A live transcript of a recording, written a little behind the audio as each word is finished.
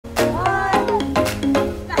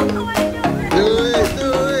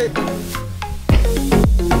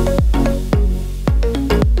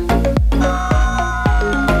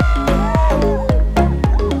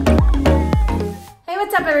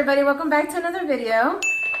another video.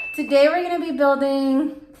 Today we're gonna be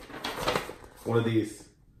building one of these.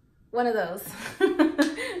 One of those.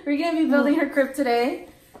 We're gonna be building her crib today.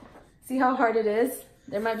 See how hard it is?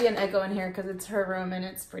 There might be an echo in here because it's her room and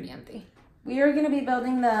it's pretty empty. We are gonna be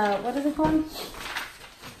building the, what is it called?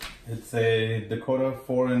 It's a Dakota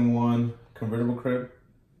 4-in-1 convertible crib.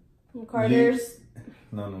 From Carter's.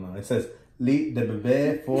 No. It says Lit de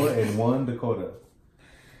Bébé 4-in-1 Dakota.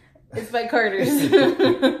 It's by Carter's.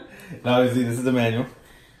 Now you see, this is the manual.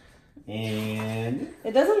 And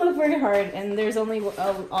it doesn't look very hard, and there's only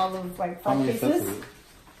all of like 5 pieces.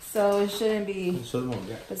 So it shouldn't be so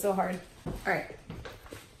hard. Alright.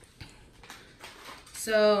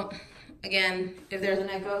 So again, if there's an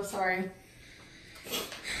echo, sorry.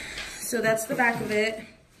 So that's the back of it.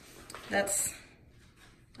 That's,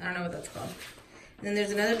 I don't know what that's called. And then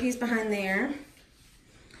there's another piece behind there.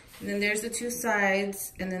 And then there's the 2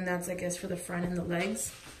 sides. And then that's, I guess, for the front and the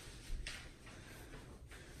legs.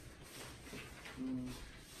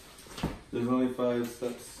 There's only 5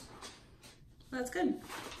 steps. That's good.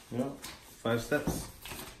 Yeah, 5 steps.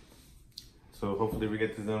 So hopefully we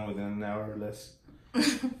get this done within an hour or less.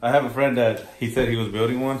 I have a friend that he said he was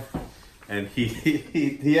building one. And he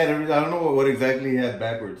had everything. I don't know what exactly he had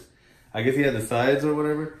backwards. I guess he had the sides or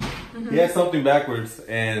whatever. He had something backwards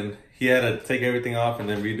and he had to take everything off and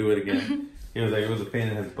then redo it again. He was like, it was a pain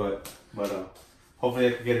in his butt. But hopefully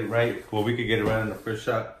I could get it right. Well, we could get it right on the first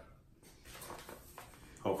shot.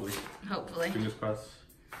 Hopefully. Hopefully. Fingers crossed.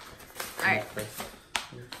 All right.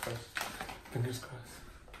 Fingers crossed.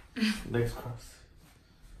 Legs crossed.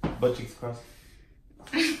 Butt cheeks crossed.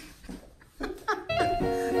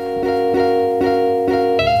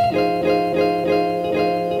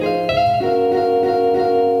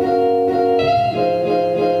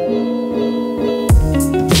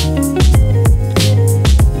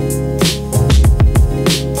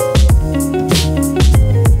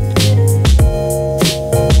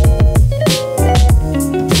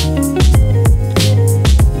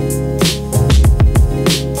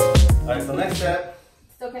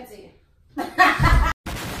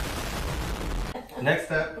 Next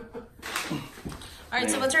step. All right,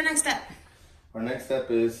 so what's our next step? Our next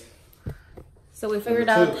step is... So we figured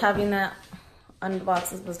out having that on the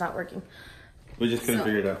boxes was not working. We just couldn't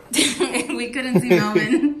figure it out. We couldn't see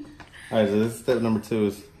Melvin. All right, so this is step number 2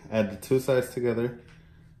 is add the 2 sides together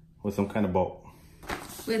with some kind of bolt.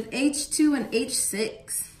 With H2 and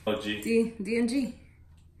H6. Oh, G. D and G.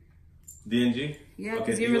 D and G? Yeah,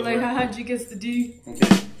 because you were like, haha, G gets the D. Okay.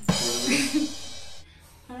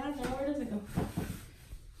 I don't know, where does it go?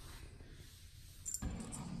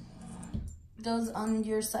 Those on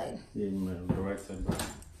your side. Yeah, the right side, bro.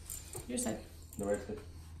 Your side. The right side.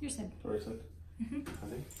 Your side. The right side. I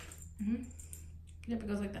think. Yep, it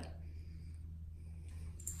goes like that.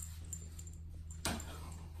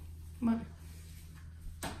 Come on.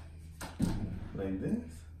 Like this?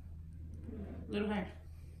 A little higher.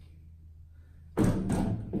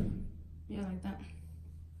 Yeah, like that.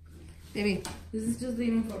 Baby, this is just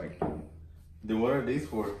leaning forward. Then what are these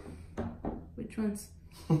for? Which ones?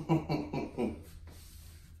 Are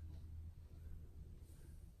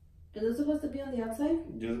those supposed to be on the outside?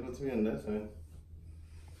 You're supposed to be on that side.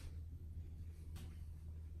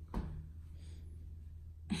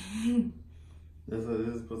 This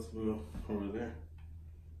is supposed to be over there.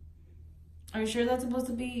 Are you sure that's supposed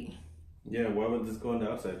to be? Yeah, why would this go on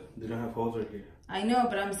the outside? They don't have holes right here. I know,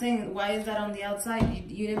 but I'm saying, why is that on the outside?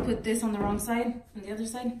 You didn't put this on the wrong side? On the other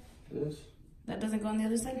side? This? That doesn't go on the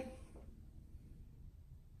other side?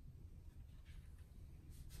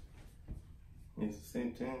 It's the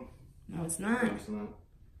same thing. No, it's not. No, it's not.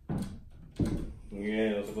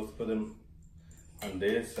 Yeah, I was supposed to put them on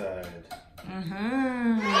this side. Good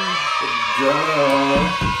job.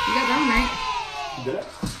 You got that right. Did I?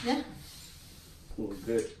 Yeah. Well,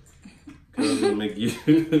 good. Because I was going to make you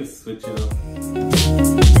switch it up.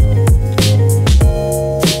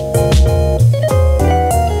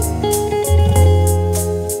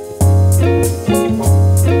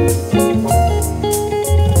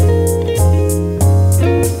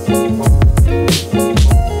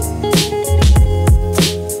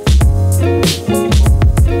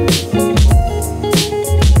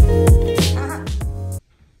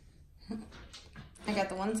 I got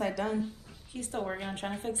the one side done. He's still working on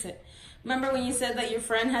trying to fix it. Remember when you said that your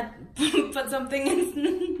friend had put something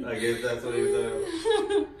in? I guess that's what he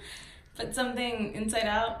said. Put something inside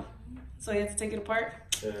out, so you have to take it apart?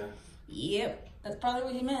 Yeah. Yep, that's probably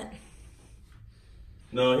what he meant.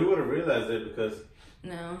 No, he would have realized it because...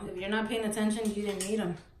 No, if you're not paying attention, you didn't need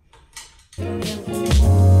him. You don't need him. So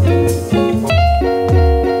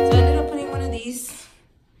I ended up putting one of these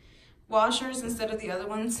washers instead of the other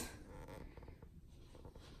ones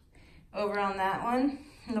over on that one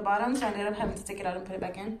in the bottom, so I ended up having to take it out and put it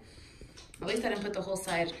back in. At least I didn't put the whole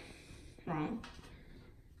side wrong.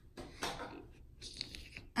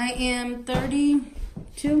 I am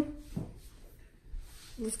 32.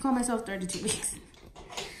 Let's call myself 32 weeks.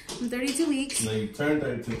 I'm 32 weeks. No, you turn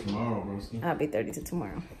 32 tomorrow, broski. I'll be 32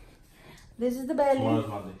 tomorrow. This is the belly. Tomorrow's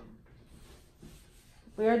Monday.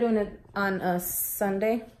 We are doing it on a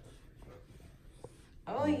Sunday.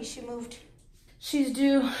 Oh, she moved. She's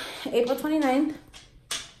due April 29th.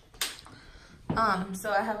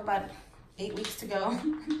 So I have about 8 weeks to go.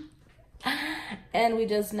 And we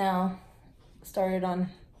just now started on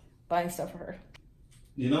buying stuff for her.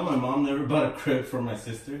 You know my mom never bought a crib for my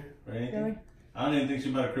sister or anything? Really? I don't even think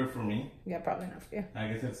she bought a crib for me. Yeah, probably not for you. I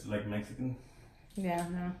guess it's like Mexican. Yeah,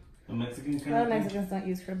 no. A Mexican kind A lot of of thing? Mexicans don't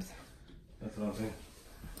use cribs. That's what I'm saying.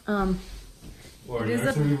 Or a It is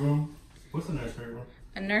nursery room. What's a nursery room?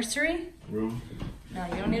 A nursery? Room. No,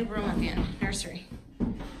 you don't need a room at the end. Nursery.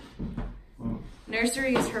 Oh.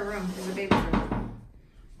 Nursery is her room, is a baby room.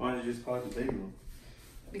 Why did you just call it the baby room?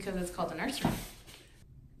 Because it's called a nursery.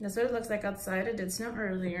 That's what it looks like outside. It did snow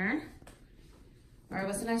earlier. All right,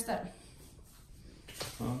 what's the next step?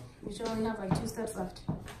 Huh? We should only have like 2 steps left.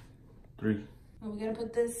 3. Well, we gotta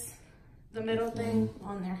put this, the middle thing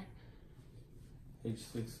on there.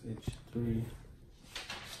 H6, H3.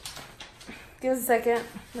 Give us a second.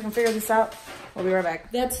 We can figure this out. We'll be right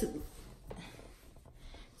back.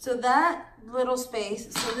 So that little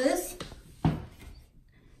space, so this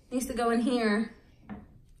needs to go in here,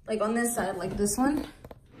 like on this side, like this one.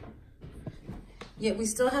 Yet we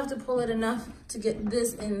still have to pull it enough to get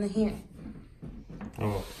this in here.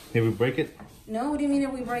 Oh, did we break it? No, what do you mean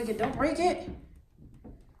if we break it? Don't break it.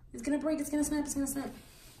 It's gonna break, it's gonna snap, it's gonna snap.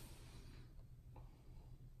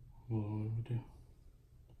 What do we do?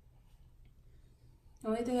 The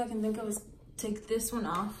only thing I can think of is take this one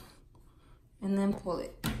off and then pull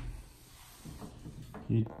it.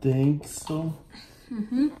 You think so?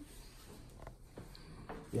 Mm-hmm.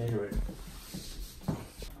 Yeah, you're right.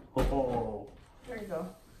 Oh. There you go.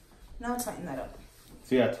 Now tighten that up.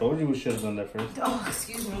 See, I told you we should have done that first. Oh,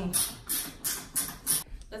 excuse me.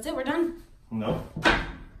 That's it, we're done? No.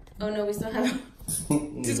 Oh no, we still have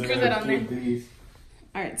to screw that on there. These.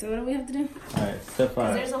 All right, so what do we have to do? All right, step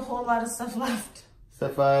 5. There's a whole lot of stuff left.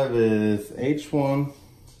 Step 5 is H1,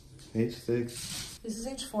 H6. This is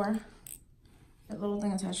H4. That little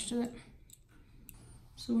thing attached to it.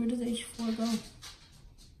 So where does H4 go?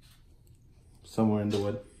 Somewhere in the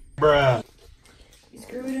wood. Bruh. You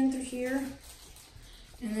screw it in through here.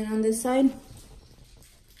 And then on this side,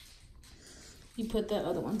 you put the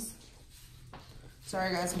other ones.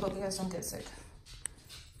 Sorry guys, I hope you guys don't get sick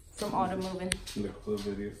from auto moving. Like other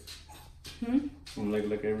videos.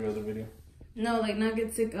 Like every other video. No, like not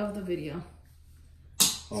get sick of the video.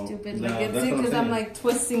 Oh, Stupid. nah, Like get that's sick what I'm because I'm saying. like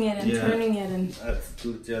twisting it and turning it and. That's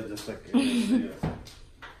legit, just like every video.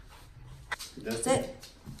 That's it.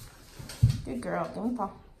 Good girl. Give me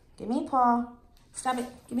paw. Give me paw. Stop it.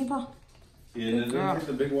 Give me paw. Yeah, does it take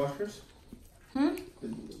the big washers? It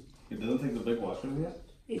doesn't take the big washers yet?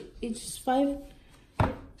 It's just 5.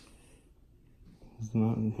 It's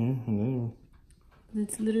not in here. Anyway.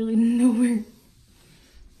 It's literally nowhere.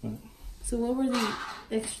 Right. So what were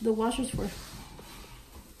the washers for?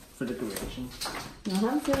 For decoration. No,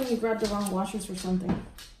 I'm feeling you grabbed the wrong washers for something.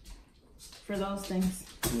 For those things.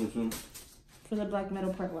 Which one? For the black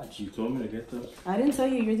metal part watch. You told me to get those. I didn't tell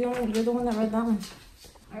you. You're the one that read that one.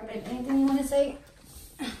 All right, babe. Anything you want to say?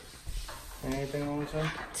 Anything I want to say?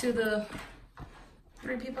 To the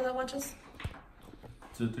 3 people that watch us?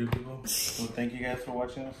 To 3 people? Well, thank you guys for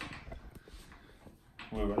watching us.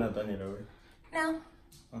 Well, we're not done yet, are we? No.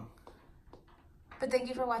 Oh. But thank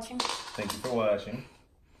you for watching. Thank you for watching.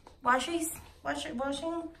 Washing? Like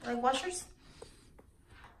washers?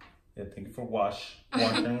 Yeah, thank you for washing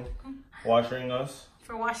us.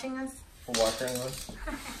 For washing us? For washing us.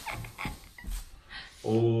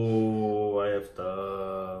 Oh, I have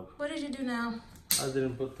to. What did you do now? I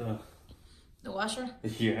didn't put the washer?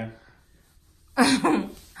 Yeah.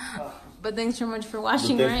 But thanks so much for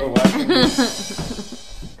watching, But right? thanks for watching.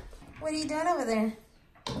 What are you doing over there?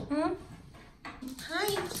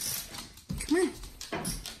 Hi. Come on.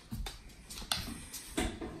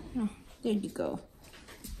 Oh, there you go.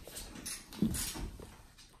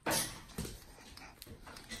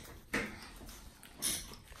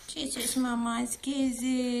 Kisses, mama's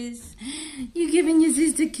kisses. You giving your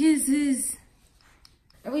sister kisses.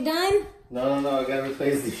 Are we done? No, I gotta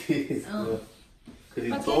replace these. Oh.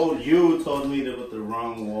 Because you told me to put the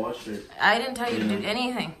wrong washer. I didn't tell you to do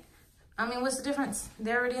anything. I mean, what's the difference?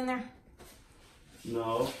 They're already in there.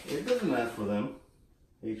 No, it doesn't ask for them.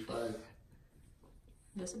 H5.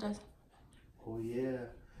 Yes, it does. Oh yeah,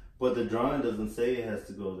 but the drawing doesn't say it has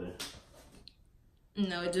to go there.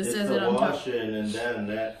 No, it just It's says the it on top. washer and then that and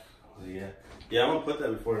that. Oh, yeah. Yeah, I'm gonna put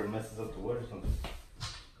that before it messes up the wood or something.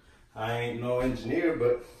 I ain't no engineer,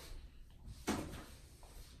 but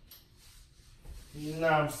you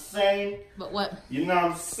know what I'm saying? But what? You know what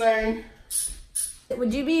I'm saying?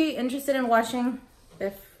 Would you be interested in watching,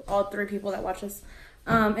 if all 3 people that watch this,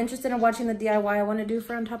 interested in watching the DIY I want to do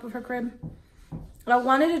for on top of her crib? I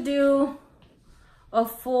wanted to do a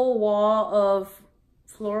full wall of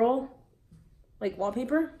floral, like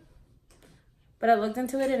wallpaper. But I looked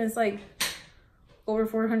into it and it's like over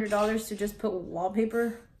 $400 to just put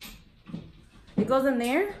wallpaper. It goes in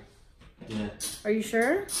there? Yeah. Are you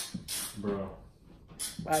sure? Bro.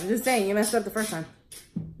 Well, I'm just saying, you messed up the first time.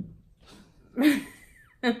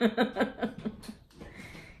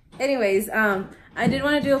 Anyways, I did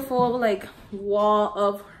want to do a full like wall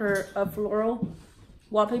of her floral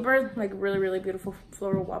wallpaper, like really, really beautiful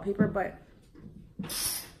floral wallpaper, but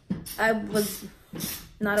I was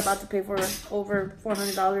not about to pay for over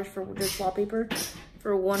 $400 for just wallpaper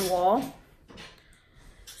for one wall.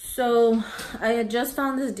 So I had just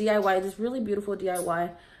found this DIY, this really beautiful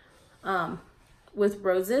DIY with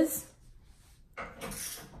roses,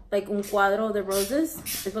 like un cuadro de roses.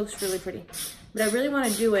 It looks really pretty, but I really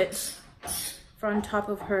want to do it for on top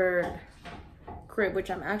of her crib,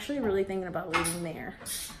 which I'm actually really thinking about leaving there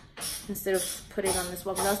instead of putting it on this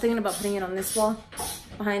wall, because I was thinking about putting it on this wall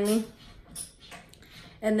behind me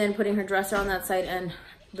and then putting her dresser on that side and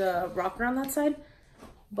the rocker on that side.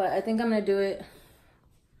 But I think I'm gonna do it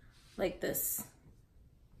like this.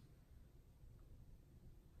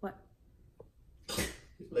 What?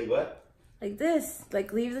 Like what? Like this.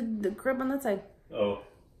 Like leave the crib on that side. Oh.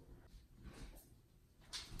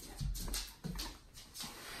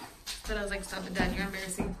 But I was like, stop it, Dad, you're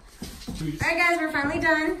embarrassing. Alright guys, we're finally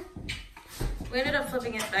done. We ended up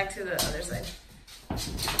flipping it back to the other side.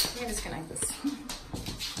 Let me disconnect this.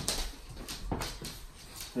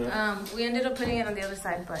 Yeah. We ended up putting it on the other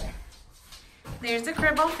side, but there's the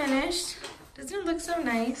crib all finished. Doesn't it look so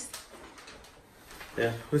nice?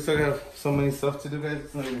 Yeah, we still have so many stuff to do, guys.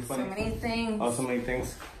 It's not even funny. So many things. Oh, so many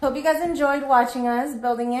things. Hope you guys enjoyed watching us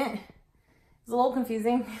building it. It was a little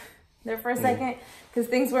confusing there for a second because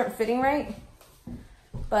things weren't fitting right.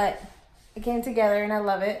 But it came together and I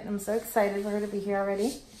love it. I'm so excited for her to be here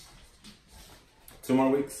already. 2 more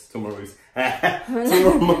weeks? 2 more weeks. 2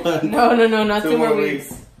 more months. No, not 2 more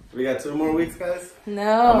weeks. We got 2 more weeks, guys?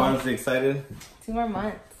 No. I'm honestly excited. 2 more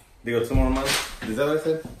months. They go 2 more months? Is that what I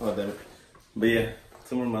said? Oh, damn it. But yeah,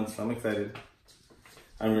 2 more months. I'm excited.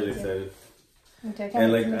 I'm really excited. Okay,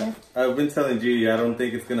 and like, I've been telling G, I don't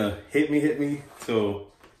think it's gonna hit me till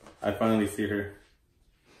I finally see her.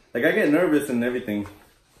 Like, I get nervous and everything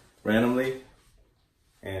randomly.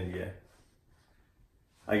 And yeah.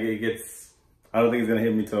 I don't think it's gonna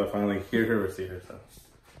hit me till I finally hear her or see her, so.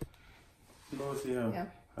 We'll see how it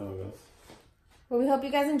goes. Well, we hope you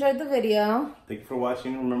guys enjoyed the video. Thank you for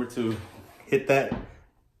watching. Remember to hit that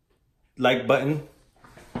like button.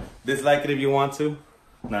 Dislike it if you want to.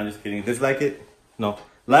 No, I'm just kidding. Dislike it? No.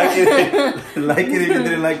 Like it. Like it if you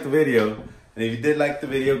didn't like the video. And if you did like the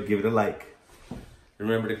video, give it a like.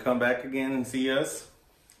 Remember to come back again and see us.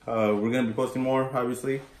 We're going to be posting more,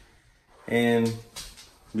 obviously. And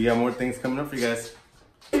we got more things coming up for you guys.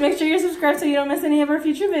 Make sure you're subscribed so you don't miss any of our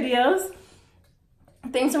future videos.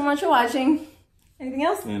 Thanks so much for watching. Anything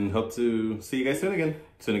else? And hope to see you guys soon again.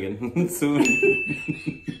 Soon.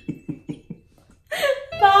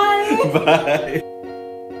 Bye. Bye.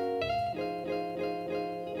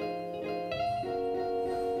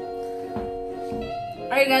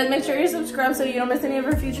 Alright guys, make sure you're subscribed so you don't miss any of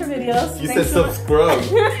our future videos. You said subscribe.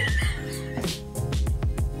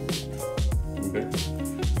 Okay.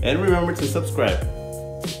 And remember to subscribe.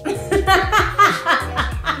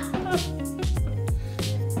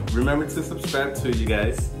 Remember to subscribe to you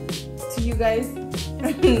guys. To you guys.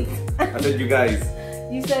 I said you guys.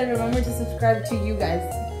 You said remember to subscribe to you guys.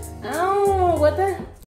 Oh, what the?